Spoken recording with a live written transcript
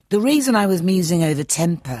The reason I was musing over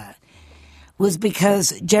temper was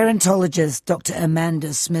because gerontologist Dr.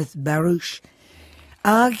 Amanda Smith Barusch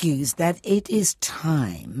argues that it is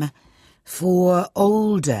time for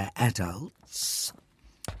older adults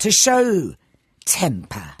to show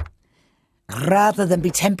temper rather than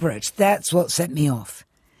be temperate. That's what set me off.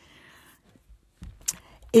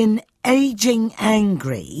 In Aging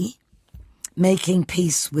Angry, Making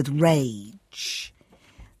Peace with Rage,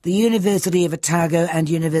 the University of Otago and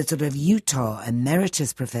University of Utah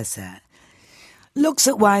Emeritus professor looks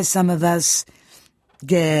at why some of us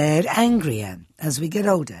get angrier as we get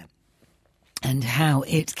older and how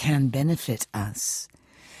it can benefit us.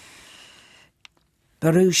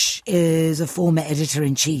 Baruch is a former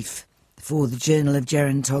editor-in-chief for the Journal of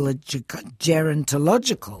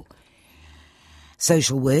Gerontological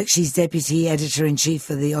Social Work. She's deputy editor-in-chief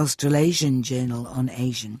for the Australasian Journal on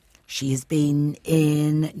Asian. She has been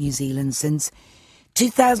in New Zealand since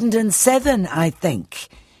 2007, I think,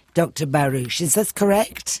 Dr. Baruch. Is that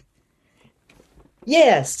correct?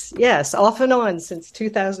 Yes, off and on since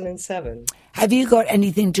 2007. Have you got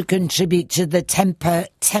anything to contribute to the temper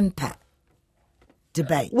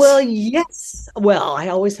debate? Well, yes. Well, I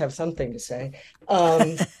always have something to say.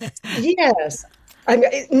 Yes.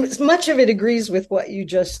 Much of it agrees with what you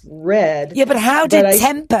just read. Yeah, but how did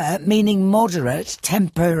temper, meaning moderate,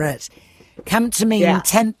 temperate, come to mean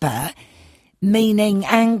temper, meaning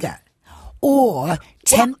anger? Or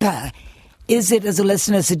temper, is it, as a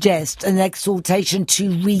listener suggests, an exaltation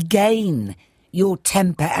to regain your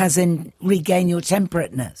temper, as in regain your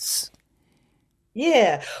temperateness?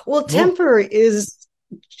 Yeah. Well, temper is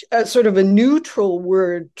a sort of a neutral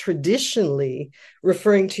word traditionally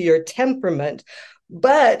referring to your temperament.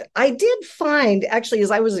 But I did find, actually,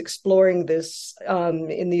 as I was exploring this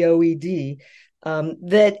in the OED,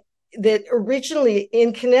 that originally,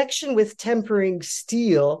 in connection with tempering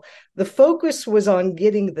steel, the focus was on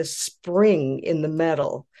getting the spring in the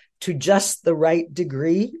metal to just the right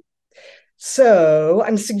degree. So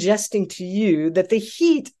I'm suggesting to you that the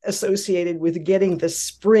heat associated with getting the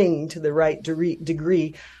spring to the right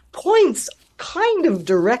degree points kind of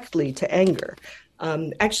directly to anger.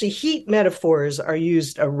 Actually, heat metaphors are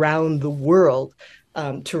used around the world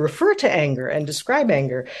to refer to anger and describe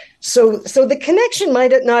anger. So the connection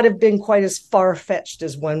might not have been quite as far-fetched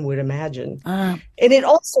as one would imagine. And it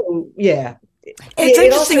also, It's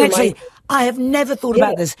interesting, actually. I have never thought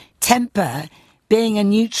about this. Temper being a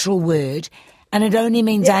neutral word, and it only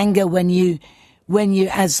means anger when you,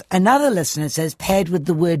 as another listener says, paired with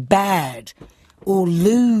the word bad or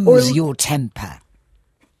lose your temper.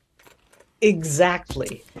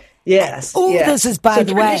 Exactly. Yes. All this is, by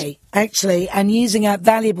the way, actually, and using up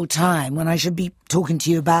valuable time when I should be talking to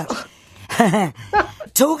you about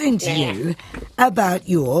you about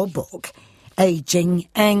your book, Aging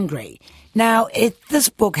Angry. Now, this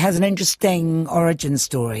book has an interesting origin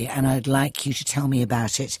story, and I'd like you to tell me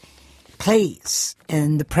about it. Please,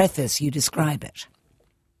 in the preface, you describe it.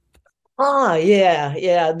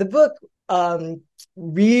 The book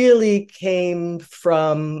really came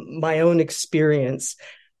from my own experience.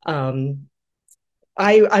 I'm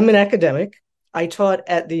an academic. I taught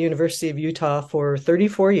at the University of Utah for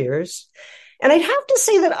 34 years. And I'd have to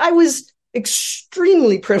say that I was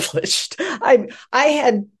extremely privileged. I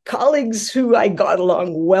had colleagues who I got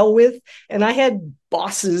along well with, and I had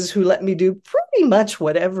bosses who let me do pretty much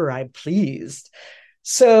whatever I pleased.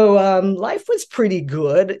 So life was pretty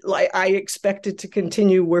good. I expected to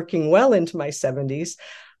continue working well into my 70s.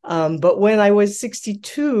 But when I was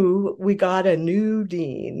 62, we got a new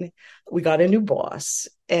dean, we got a new boss,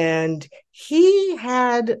 and he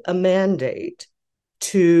had a mandate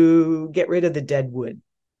to get rid of the dead wood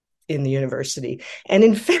in the university. And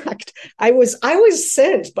in fact, I was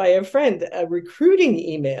sent by a friend a recruiting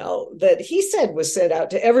email that he said was sent out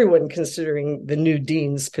to everyone considering the new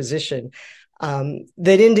dean's position.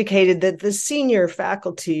 That indicated that the senior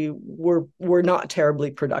faculty were not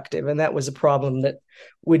terribly productive, and that was a problem that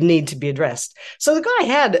would need to be addressed. So the guy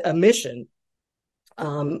had a mission,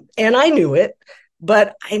 and I knew it,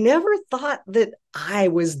 but I never thought that I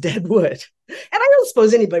was dead wood. And I don't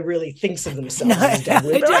suppose anybody really thinks of themselves as dead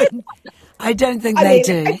wood. I don't think they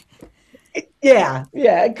do.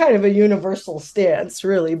 Kind of a universal stance,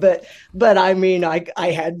 really. But I mean, I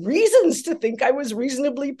had reasons to think I was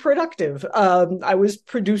reasonably productive. I was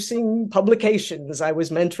producing publications, I was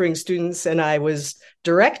mentoring students, and I was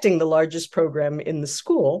directing the largest program in the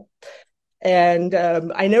school. And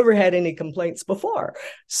I never had any complaints before.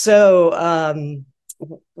 So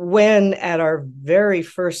when at our very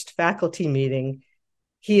first faculty meeting,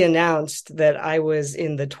 he announced that I was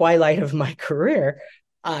in the twilight of my career,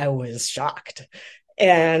 I was shocked.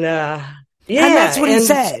 And And that's what he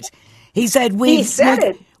said. He said, we're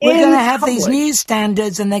going to have these new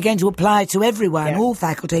standards and they're going to apply to everyone, all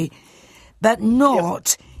faculty, but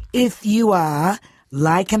not if you are,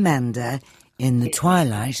 like Amanda, in the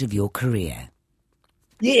twilight of your career.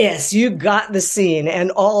 Yes, you got the scene,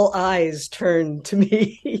 and all eyes turned to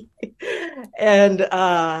me. And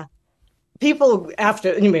people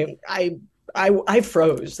after, I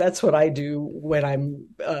froze. That's what I do when I'm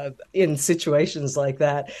in situations like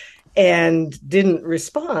that, and didn't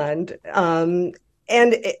respond. And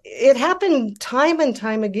it happened time and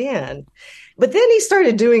time again. But then he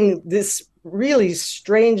started doing this really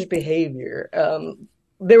strange behavior.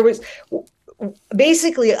 There was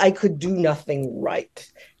basically, I could do nothing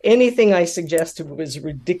right. Anything I suggested was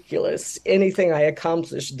ridiculous. Anything I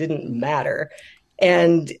accomplished didn't matter.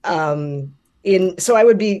 And so I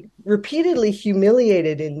would be repeatedly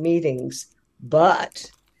humiliated in meetings,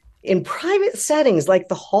 but in private settings like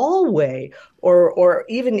the hallway or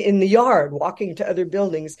even in the yard, walking to other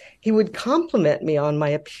buildings, he would compliment me on my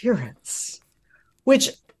appearance,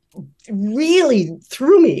 which really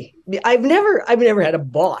threw me. I've never had a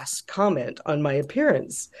boss comment on my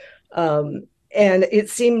appearance. And it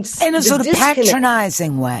seemed in a sort of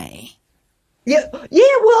patronizing way. Yeah.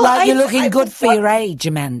 Well, like you're looking good for your age,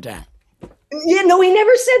 Amanda. Yeah, no, he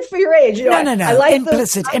never said for your age. No. I like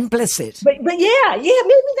implicit. But yeah,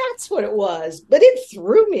 maybe that's what it was. But it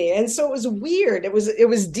threw me, and so it was weird. It was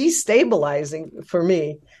destabilizing for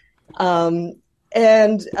me.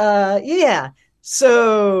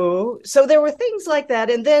 So there were things like that,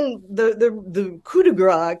 and then the coup de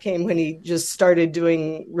grace came when he just started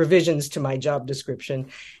doing revisions to my job description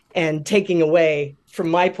and taking away, from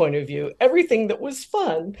my point of view, everything that was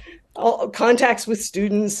fun. All contacts with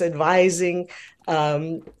students, advising,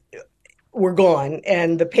 were gone,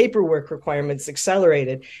 and the paperwork requirements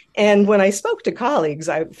accelerated. And when I spoke to colleagues,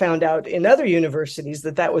 I found out in other universities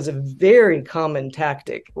that was a very common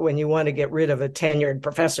tactic when you want to get rid of a tenured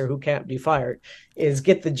professor who can't be fired, is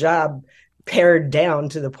get the job pared down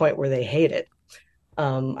to the point where they hate it.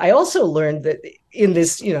 I also learned that in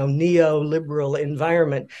this, neoliberal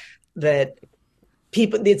environment, that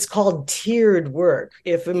it's called tiered work.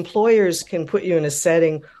 If employers can put you in a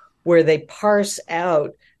setting where they parse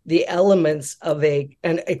out the elements of a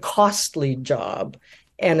costly job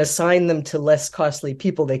and assign them to less costly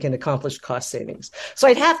people, they can accomplish cost savings. So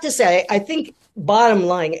I'd have to say, I think bottom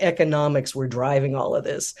line economics were driving all of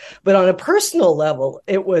this. But on a personal level,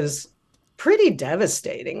 it was pretty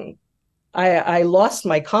devastating. I lost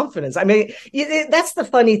my confidence. I mean, that's the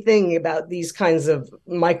funny thing about these kinds of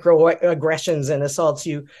microaggressions and assaults.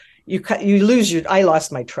 You lose I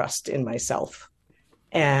lost my trust in myself.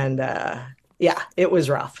 And it was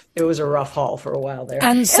rough. It was a rough haul for a while there.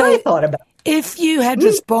 And so I thought about if you had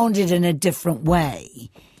responded in a different way,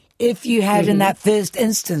 if you had in that first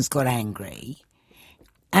instance got angry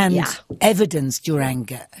and evidenced your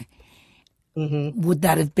anger, would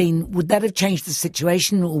that have changed the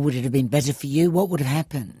situation, or would it have been better for you? What would have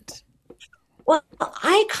happened? Well,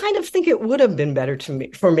 I kind of think it would have been better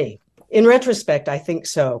for me. In retrospect, I think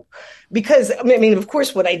so. Because, I mean, of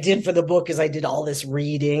course, what I did for the book is I did all this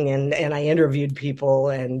reading and I interviewed people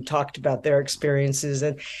and talked about their experiences.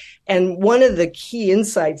 And one of the key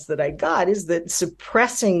insights that I got is that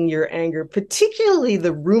suppressing your anger, particularly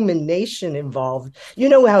the rumination involved, you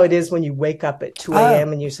know how it is when you wake up at 2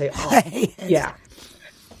 a.m. and you say, yeah,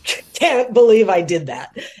 can't believe I did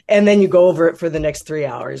that. And then you go over it for the next 3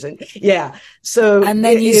 hours. And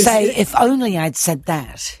then you say, if only I'd said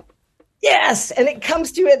that. Yes, and it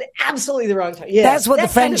comes to you at absolutely the wrong time. Yeah, that's what the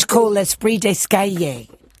French call l'esprit d'escalier.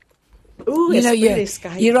 Ooh,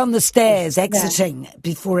 you're on the stairs exiting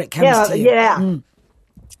before it comes to you. Yeah.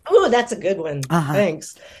 Ooh, that's a good one.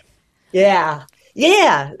 Thanks. Yeah.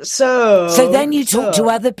 So then you talk to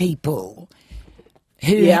other people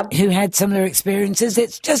who had similar experiences.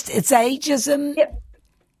 It's ageism. Yep.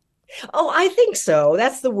 Oh, I think so.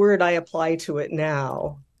 That's the word I apply to it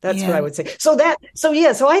now. That's what I would say. So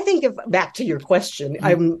I think back to your question,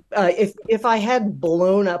 if I had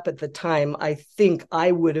blown up at the time, I think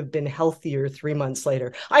I would have been healthier 3 months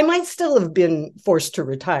later. I might still have been forced to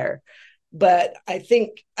retire, but I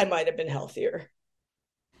think I might have been healthier,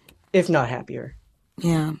 if not happier.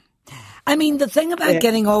 Yeah. I mean, the thing about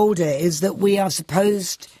getting older is that we are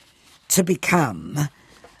supposed to become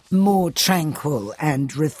more tranquil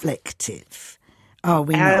and reflective. Are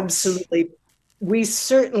we not? Absolutely. We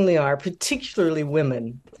certainly are, particularly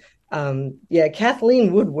women.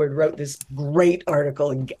 Kathleen Woodward wrote this great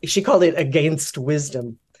article. She called it Against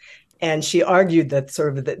Wisdom. And she argued that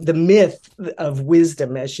sort of the myth of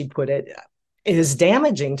wisdom, as she put it, is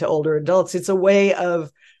damaging to older adults. It's a way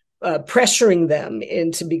of pressuring them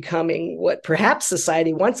into becoming what perhaps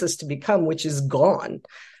society wants us to become, which is gone.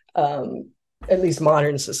 At least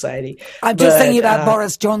modern society. I'm just thinking about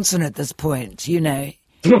Boris Johnson at this point, you know.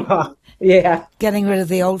 Yeah. Getting rid of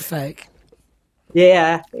the old folk.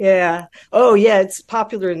 Yeah. Oh, yeah, it's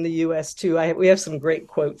popular in the U.S. too. We have some great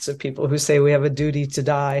quotes of people who say we have a duty to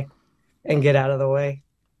die and get out of the way.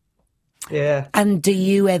 Yeah. And do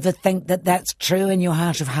you ever think that that's true in your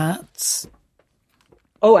heart of hearts?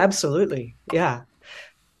 Oh, absolutely. Yeah.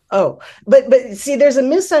 Oh, but see, there's a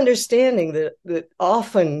misunderstanding that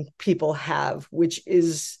often people have, which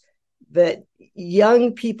is that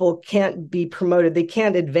young people can't be promoted. They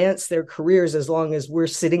can't advance their careers as long as we're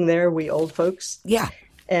sitting there, we old folks. Yeah.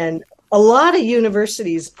 And a lot of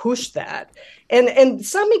universities push that. And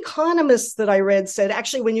some economists that I read said,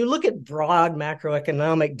 actually, when you look at broad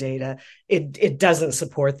macroeconomic data, it doesn't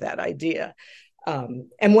support that idea.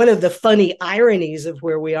 And one of the funny ironies of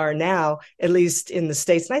where we are now, at least in the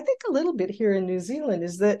States, and I think a little bit here in New Zealand,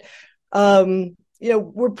 is that,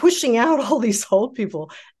 we're pushing out all these old people,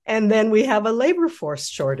 and then we have a labor force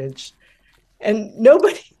shortage. And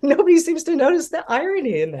nobody seems to notice the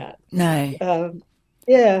irony in that. No.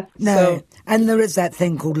 Yeah. No. So, and there is that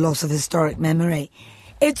thing called loss of historic memory.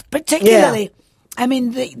 It's particularly, I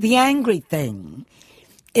mean, the angry thing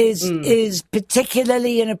is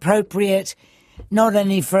particularly inappropriate, not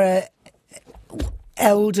only for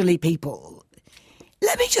elderly people.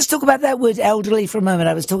 Let me just talk about that word elderly for a moment.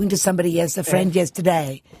 I was talking to somebody, a friend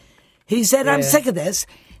yesterday, who said, I'm sick of this.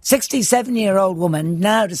 67-year-old woman,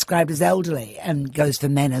 now described as elderly, and goes for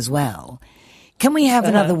men as well. Can we have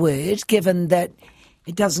another word, given that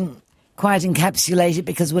it doesn't quite encapsulate it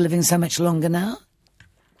because we're living so much longer now?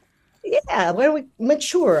 Yeah, why don't we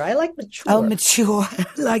mature? I like mature. Oh, mature,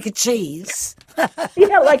 like a cheese.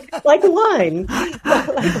 Yeah, like wine.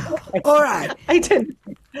 All right. I tend.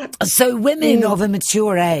 So women of a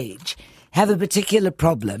mature age have a particular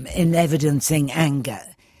problem in evidencing anger,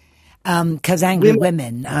 because angry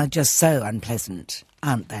women are just so unpleasant,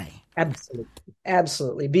 aren't they?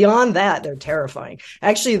 Absolutely. Beyond that, they're terrifying.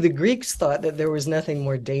 Actually, the Greeks thought that there was nothing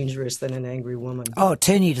more dangerous than an angry woman. Oh,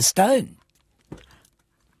 turn you to stone.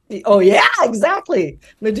 Oh, yeah, exactly.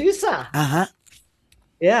 Medusa. Uh-huh.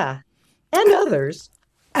 Yeah. And others.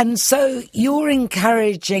 And so you're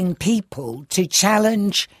encouraging people to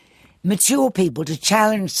challenge, mature people to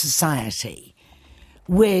challenge society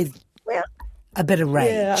with a bit of rage.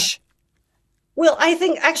 Yeah. Well, I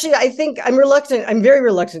think I'm very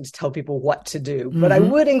reluctant to tell people what to do, but I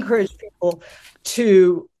would encourage people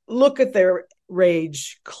to look at their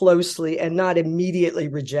rage closely and not immediately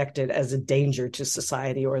reject it as a danger to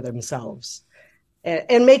society or themselves,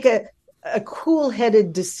 and make a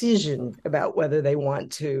cool-headed decision about whether they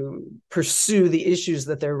want to pursue the issues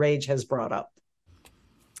that their rage has brought up.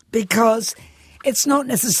 Because it's not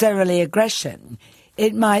necessarily aggression.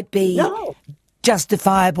 It might be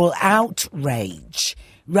justifiable outrage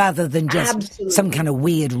rather than just some kind of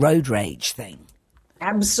weird road rage thing.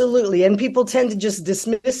 Absolutely. And people tend to just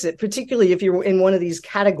dismiss it, particularly if you're in one of these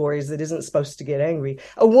categories that isn't supposed to get angry.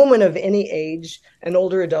 A woman of any age, an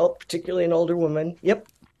older adult, particularly an older woman, yep.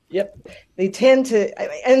 They tend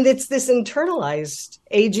to, and it's this internalized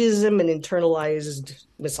ageism and internalized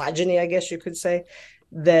misogyny, I guess you could say,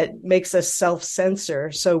 that makes us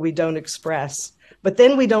self-censor so we don't express. But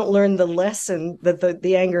then we don't learn the lesson that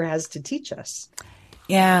the anger has to teach us.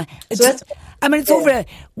 Yeah. It's all very,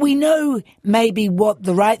 we know maybe what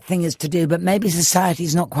the right thing is to do, but maybe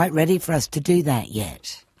society's not quite ready for us to do that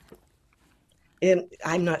yet. And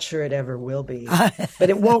I'm not sure it ever will be, but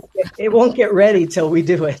it won't get ready till we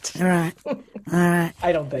do it. All right.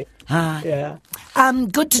 I don't think. Yeah.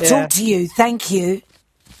 Good to talk to you. Thank you.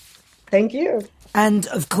 Thank you. And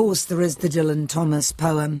of course there is the Dylan Thomas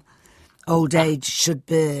poem, Old Age Should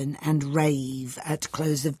Burn and Rave at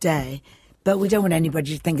Close of Day. But we don't want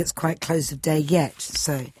anybody to think it's quite close of day yet.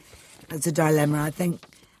 So it's a dilemma. I think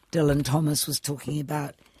Dylan Thomas was talking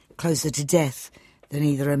about closer to death than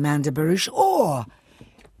either Amanda Baruch or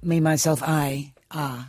me, myself, I are.